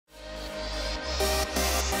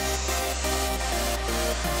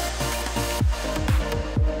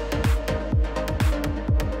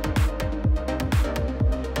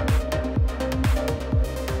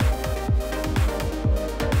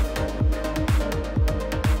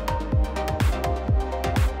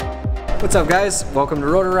What's up, guys? Welcome to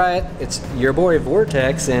Rotor Riot. It's your boy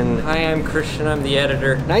Vortex, and Hi, I'm Christian. I'm the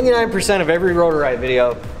editor. 99% of every Rotor Riot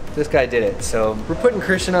video, this guy did it. So we're putting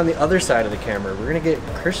Christian on the other side of the camera. We're gonna get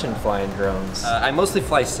Christian flying drones. I mostly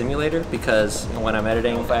fly simulator because when I'm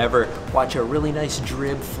editing, if I ever watch a really nice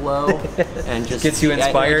Drib flow and just gets you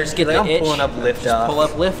inspired. Just get like, the I'm itch, pulling up Liftoff. Just pull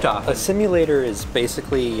up Liftoff. A simulator is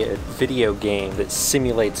basically a video game that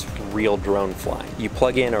simulates real drone flying. You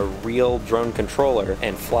plug in a real drone controller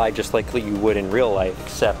and fly just like you would in real life,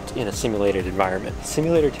 except in a simulated environment.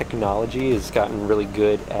 Simulator technology has gotten really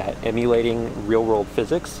good at emulating real-world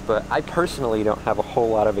physics, but I personally don't have a whole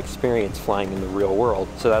lot of experience flying in the real world,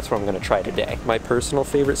 so that's what I'm going to try today. My personal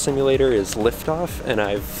favorite simulator is Liftoff, and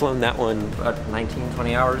I've flown that one about 19,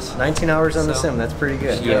 20 hours. 19 hours on the sim, that's pretty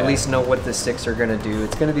good. You at least know what the sticks are going to do.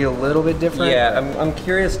 It's going to be a little bit different. Yeah, I'm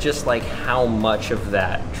curious just like how much of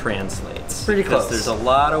that translates. Pretty close. There's a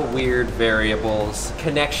lot of weird variables,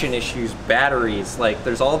 connection issues, batteries, like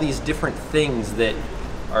there's all these different things that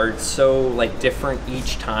are so like different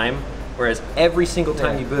each time. Whereas every single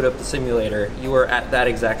time you boot up the simulator, you are at that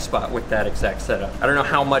exact spot with that exact setup. I don't know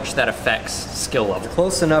how much that affects skill level.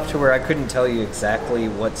 Close enough to where I couldn't tell you exactly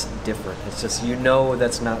what's different. It's just, you know,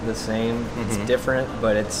 that's not the same. It's different,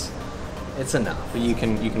 but it's enough. But you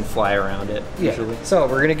can fly around it usually. So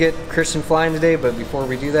we're gonna get Christian flying today, but before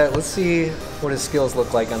we do that, let's see what his skills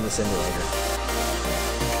look like on the simulator.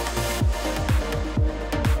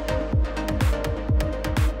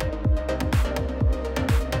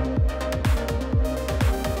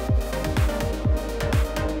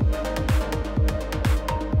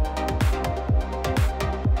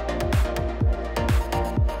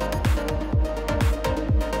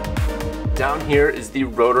 Down here is the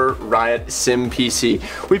Rotor Riot Sim PC.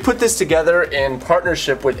 We put this together in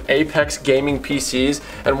partnership with Apex Gaming PCs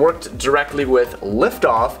and worked directly with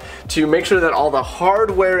Liftoff to make sure that all the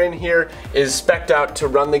hardware in here is spec'd out to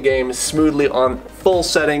run the game smoothly on full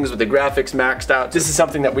settings with the graphics maxed out. This is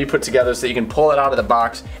something that we put together so that you can pull it out of the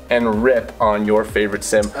box and rip on your favorite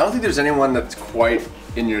sim. I don't think there's anyone that's quite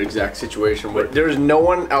in your exact situation, but there's no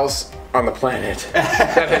one else on the planet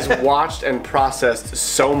that has watched and processed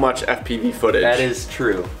so much FPV footage. That is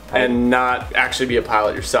true. And not actually be a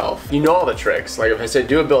pilot yourself. You know all the tricks. Like if I say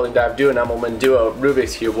do a building dive, do an Emmelman, do a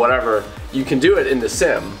Rubik's Cube, whatever, you can do it in the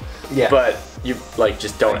sim. Yeah. But you like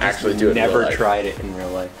just don't actually do it in real life. Never tried it in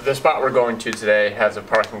real life. The spot we're going to today has a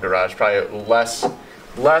parking garage, probably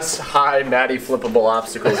less high matty flippable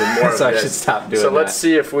obstacles and more So of I this. should stop doing So that. let's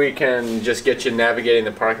see if we can just get you navigating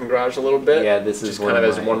the parking garage a little bit. Yeah, this is just kind of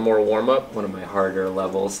as one more warm up. One of my harder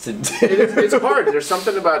levels to do. It's hard. There's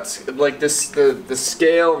something about like this the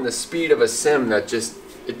scale and the speed of a sim that just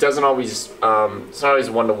it doesn't always it's not always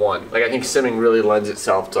one-to-one. Like I think simming really lends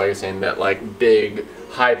itself to, like I was saying, that like big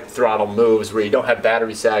high throttle moves where you don't have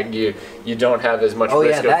battery sag, you don't have as much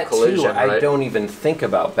risk of collision. Too. I don't even think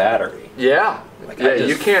about battery. Yeah. Like, yeah,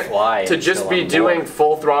 you can't fly to just be doing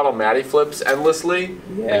full throttle matty flips endlessly.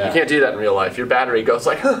 Yeah. Like, you can't do that in real life. Your battery goes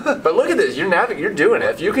like, but look at this, you're doing it.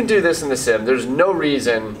 If you can do this in the sim, there's no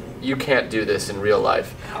reason you can't do this in real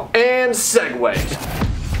life. Ow. And segue.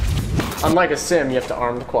 Unlike a sim, you have to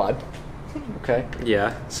arm the quad. Okay.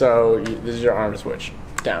 Yeah. So this is your arm switch.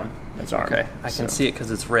 Down. That's arm. Okay. I can see it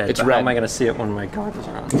because it's red. It's but red. How am I going to see it when my goggles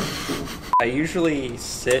are on? I usually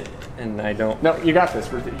sit and I don't. No, you got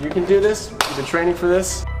this. You can do this. You've been training for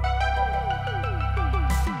this.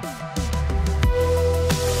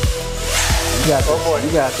 You got this. Oh boy.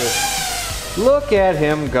 You got this. Look at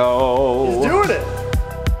him go. He's doing it.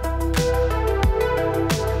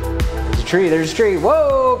 There's a tree.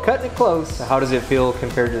 Whoa, cutting it close. How does it feel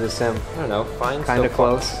compared to the sim? I don't know. Fine. Kind of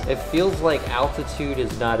close. It feels like altitude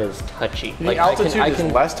is not as touchy. Like altitude is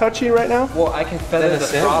less touchy right now? Well, I can feather the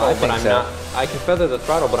throttle, but I'm not. I can feather the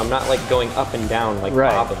throttle, but I'm not like going up and down like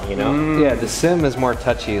bobbing, you know? Yeah, the sim is more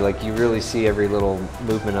touchy. Like you really see every little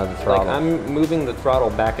movement of the throttle. Like I'm moving the throttle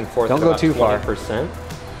back and forth. Don't go too far. 20%,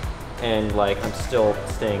 and like I'm still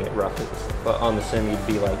staying at roughly. But on the sim, you'd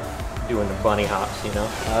be like doing the bunny hops, you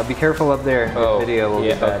know? Be careful up there. The video will be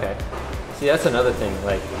bad. Okay. See, that's another thing.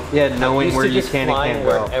 Like, knowing where you can and can't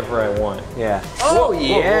go. Wherever I want. Yeah. Oh,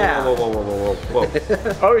 yeah. Whoa.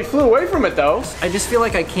 Oh, he flew away from it though. I just feel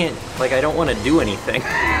like I can't. Like, I don't want to do anything.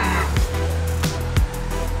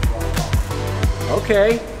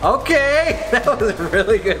 Okay. That was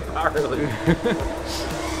really good power loop.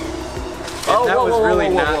 That was really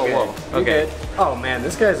not good. Okay. Oh man,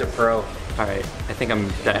 this guy's a pro. All right, I think I'm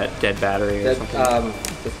dead battery or something.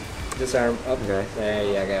 Disarm. Okay. There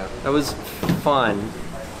you go. That was fun,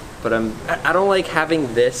 but I don't like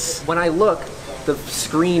having this. When I look, the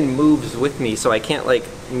screen moves with me, so I can't like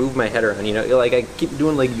move my head around, you know? Like I keep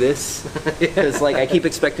doing like this. It's like I keep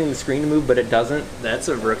expecting the screen to move, but it doesn't. That's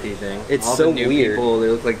a rookie thing. It's all so the new weird. People, they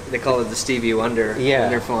look like, they call it the Stevie Wonder when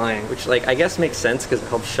they're flying. Which like I guess makes sense because it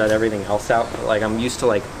helps shut everything else out. But, like I'm used to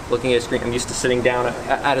like looking at a screen. I'm used to sitting down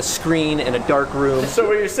at a screen in a dark room. So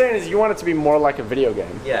what you're saying is you want it to be more like a video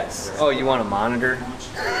game. Yes. Oh, you want a monitor?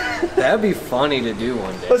 That'd be funny to do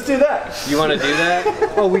one day. Let's do that. You want to do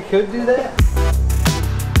that? Oh, we could do that?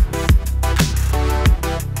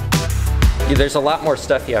 Yeah, there's a lot more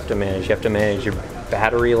stuff you have to manage. You have to manage your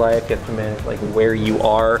battery life. You have to manage like where you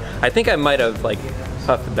are. I think I might have like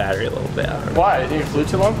puffed the battery a little bit. I don't know. Why? You think it flew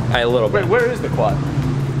too long? A little bit. Wait, where is the quad?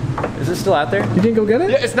 Is it still out there? You didn't go get it?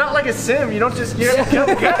 Yeah, it's not like a sim. You don't just get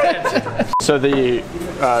it. So the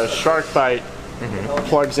shark bite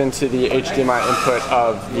plugs into the HDMI input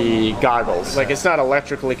of the goggles. Like it's not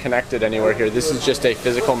electrically connected anywhere here. This is just a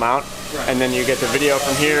physical mount, and then you get the video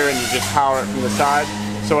from here and you just power it from the side.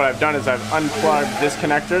 So what I've done is I've unplugged this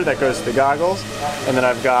connector that goes to the goggles, and then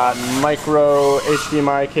I've got micro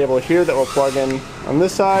HDMI cable here that will plug in on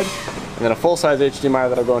this side, and then a full-size HDMI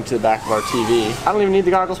that'll go into the back of our TV. I don't even need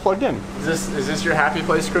the goggles plugged in. Is this your happy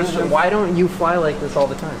place, Christian? Why don't you fly like this all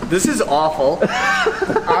the time? This is awful.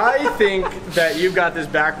 I think that you've got this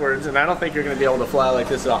backwards, and I don't think you're going to be able to fly like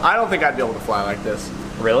this at all. I don't think I'd be able to fly like this.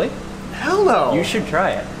 Really? Hell no. You should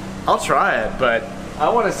try it. I'll try it, but I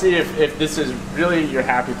want to see if this is really your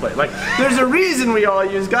happy place. Like, there's a reason we all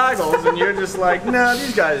use goggles, and you're just like, no,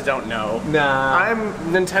 these guys don't know. Nah. I'm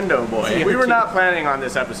Nintendo boy. We were not planning on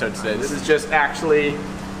this episode today. This is just actually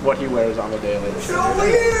what he wears on the daily. It's so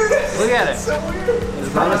weird! Look at it. It's so weird.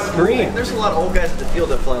 It's on a screen. There's a lot of old guys at the field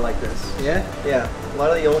that fly like this. Yeah? Yeah. A lot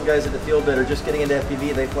of the old guys at the field that are just getting into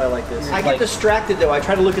FPV, they fly like this. I Like- get distracted though. I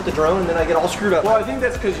try to look at the drone and then I get all screwed up. Well, I think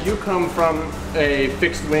that's because you come from a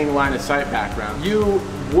fixed wing line of sight background. You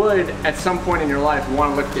would, at some point in your life, want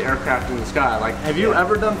to look at the aircraft in the sky. Like, have you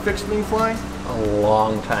ever done fixed wing flying? A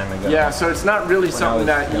long time ago. Yeah, so it's not really I something was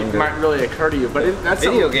that younger. might really occur to you, but that's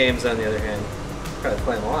Video something- games, on the other hand, probably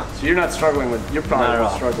play them a lot. So you're not struggling with, you're probably Not at going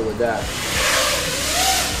to all. struggle with that.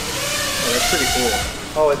 Yeah, that's pretty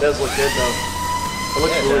cool. Oh, it does look good though. It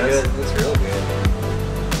looks Yeah, really good. It looks real good.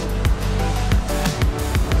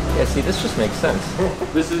 Yeah, see, this just makes sense.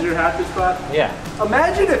 This is your happy spot? Yeah.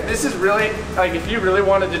 Imagine if this is really, like if you really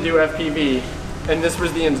wanted to do FPV, and this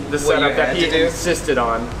was the setup you that had he to do? insisted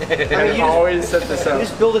on, and you just- always set this You up.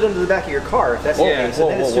 just build it into the back of your car if that's the case.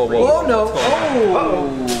 And then it's super easy. Oh no!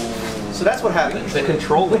 Oh! So that's what happens. The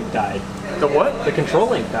control link died. The what? The control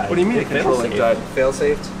link died. What do you mean the control link died?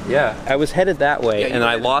 Fail-safed? Yeah. I was headed that way, you and were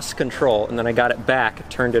I headed- lost control, and then I got it back,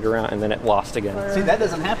 turned it around, and then it lost again. See, that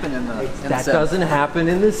doesn't happen in the That doesn't happen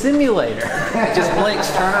in the simulator. It just blinks,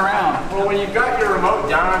 turn around. Well, when you got your remote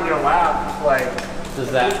down on your lap, like, Does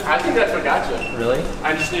that I think that's what got you. really?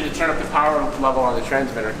 I just need to turn up the power level on the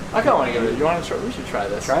transmitter. I kind of want to give it. You want to try? We should try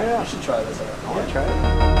this. Try it out. We should try this out. I want to try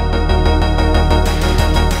it.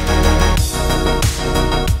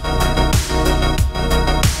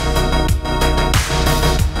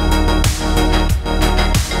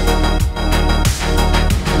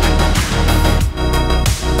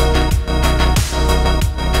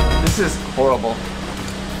 This is horrible.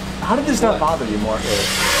 How did this not bother you more?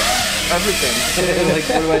 Everything. Like,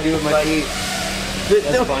 what do I do with my feet?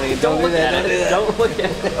 That's funny. Don't do that. Don't do that. Don't look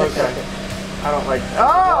at it. Okay. I don't like.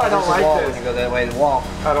 Oh, I don't like When this. you go that way, the wall.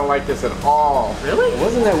 I don't like this at all. Really? It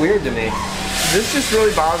wasn't that weird to me. This just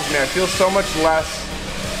really bothers me. I feel so much less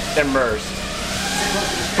immersed.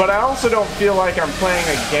 But I also don't feel like I'm playing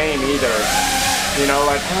a game either. You know,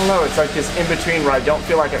 like, I don't know, it's like this in-between where I don't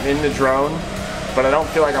feel like I'm in the drone, but I don't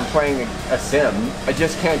feel like I'm playing a sim. I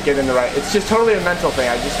just can't get in the right, it's just totally a mental thing.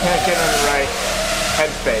 I just can't get in the right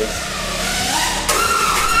headspace.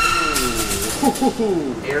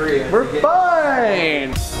 Area. We're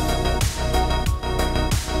fine!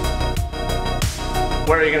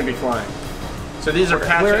 Where are you going to be flying? So these are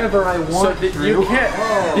patch Wherever I want So you to.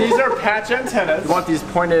 can't. These are patch antennas. You want these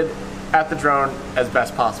pointed at the drone as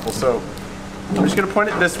best possible. So I'm just going to point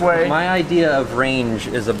it this way. My idea of range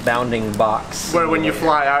is a bounding box. Where when you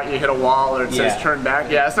fly out, you hit a wall or it says Yeah. turn back.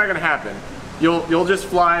 Yeah, it's not going to happen. You'll just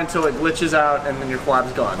fly until it glitches out and then your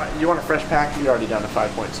flap's gone. You want a fresh pack? You're already down to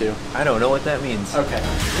 5.2. I don't know what that means. Okay.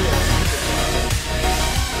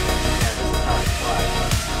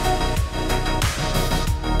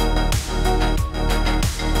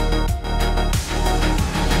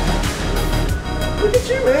 Look at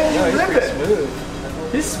you, man. You're living.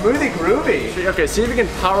 Smooth. He's smoothie groovy. Okay, see if you can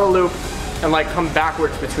power loop and like come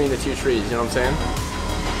backwards between the two trees. You know what I'm saying?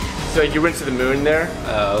 So like you went to the moon there.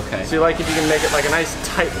 Oh, okay. So you like if you can make it like a nice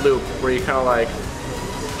tight loop where you kind of like,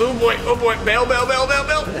 oh boy, bail.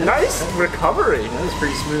 Nice recovery. That was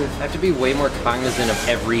pretty smooth. I have to be way more cognizant of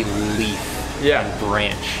every leaf and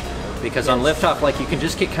branch. Because on Liftoff, like, you can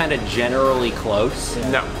just get kind of generally close.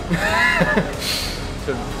 No.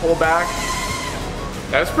 So pull back.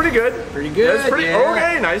 That's pretty good. Pretty good. That's pretty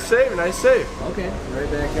okay. Nice save. Okay, right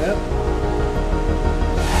back up.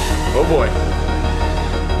 Oh boy.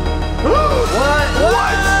 What?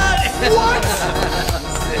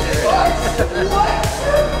 God.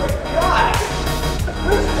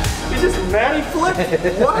 You just Matty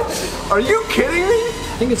flipped? What? Are you kidding me?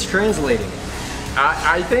 I think it's translating.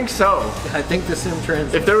 I think so. I think the sim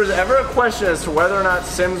translates. If there was ever a question as to whether or not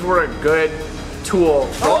sims were a good tool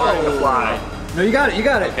for learning to fly. No, you got it.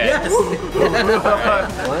 Okay. Yes.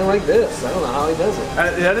 Flying like this. I don't know how he does it.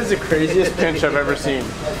 That is the craziest pinch I've ever seen.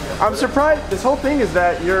 I'm surprised. This whole thing is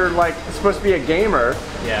that you're like supposed to be a gamer.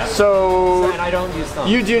 Yeah. So and I don't use thumbs.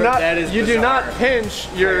 you do not. That is You do not pinch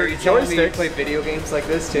your joysticks. play video games like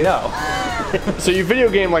this too? No. So you video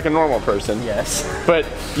game like a normal person. Yes. But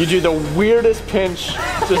you do the weirdest pinch,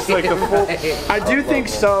 just like the full. I do think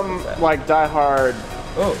some like diehard.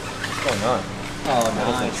 Oh, what's going on? Oh,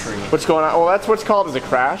 nice. Tree. What's going on? Well, that's what's called as a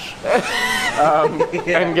crash,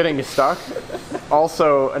 and getting stuck.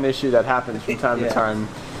 Also, an issue that happens from time to time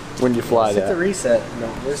when you fly. Hit the reset. No,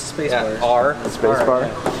 where's the space bar? R. The space bar.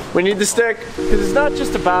 Yeah. We need the stick because it's not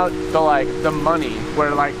just about the money. Where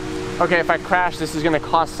like, okay, if I crash, this is going to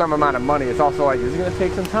cost some amount of money. It's also like this is going to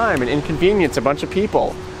take some time and inconvenience a bunch of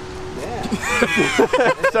people. Yeah.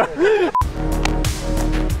 So, I'm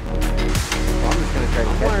just gonna try to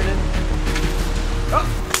catch it.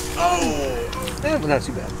 oh! Yeah, but not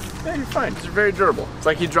too bad. Yeah, you're fine. It's very durable. It's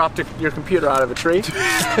like you dropped your computer out of a tree.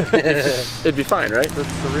 It'd be fine, right?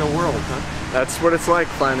 That's the real world, huh? That's what it's like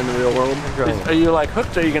flying in the real world. Are you like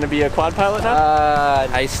hooked? Are you going to be a quad pilot now?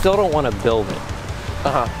 I still don't want to build it.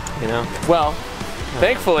 You know? Well,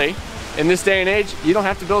 thankfully, in this day and age, you don't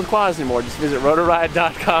have to build quads anymore. Just visit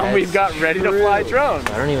rotorriot.com. We've got ready-to-fly drones.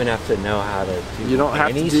 I don't even have to know how to do You don't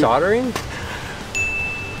have any to do soldering?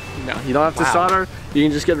 No, you don't have to solder. You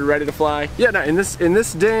can just get it ready to fly. Yeah, no, in this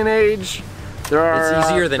day and age, there are It's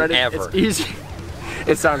easier than ever. It's easy.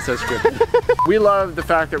 It sounds so scripted. We love the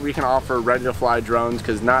fact that we can offer ready-to-fly drones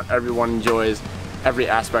because not everyone enjoys every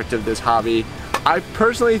aspect of this hobby. I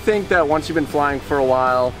personally think that once you've been flying for a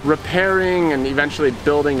while, repairing and eventually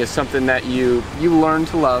building is something that you learn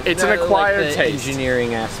to love. It's an acquired like the taste.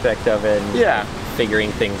 Engineering aspect of it. And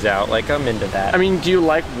figuring things out. Like, I'm into that. I mean, do you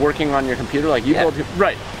like working on your computer? Like you build,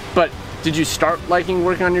 right? But did you start liking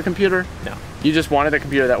working on your computer? No. You just wanted a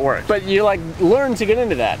computer that worked. But you like learned to get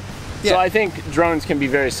into that. Yeah. So I think drones can be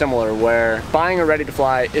very similar where buying a ready to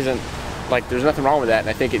fly isn't like, there's nothing wrong with that. And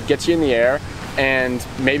I think it gets you in the air and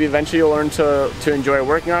maybe eventually you'll learn to enjoy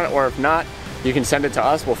working on it, or if not, you can send it to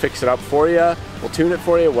us, we'll fix it up for you, we'll tune it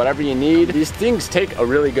for you, whatever you need. These things take a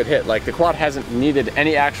really good hit. Like the quad hasn't needed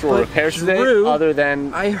any actual repairs today other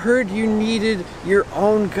than... I heard you needed your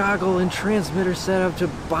own goggle and transmitter setup to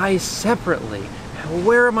buy separately.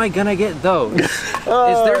 Where am I gonna get those? Is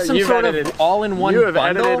there some sort of all-in-one bundle? You have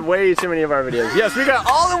edited way too many of our videos. Yes, we got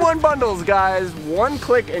all-in-one bundles, guys. One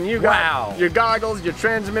click and you got your goggles, your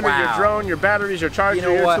transmitter, your drone, your batteries, your charger,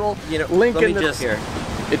 your tool. Link in the... here.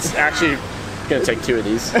 It's actually gonna take 2 of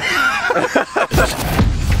these.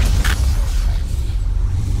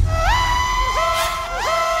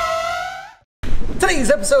 Today's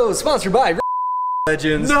episode is sponsored by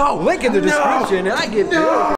Legends. No! Link in the description. I get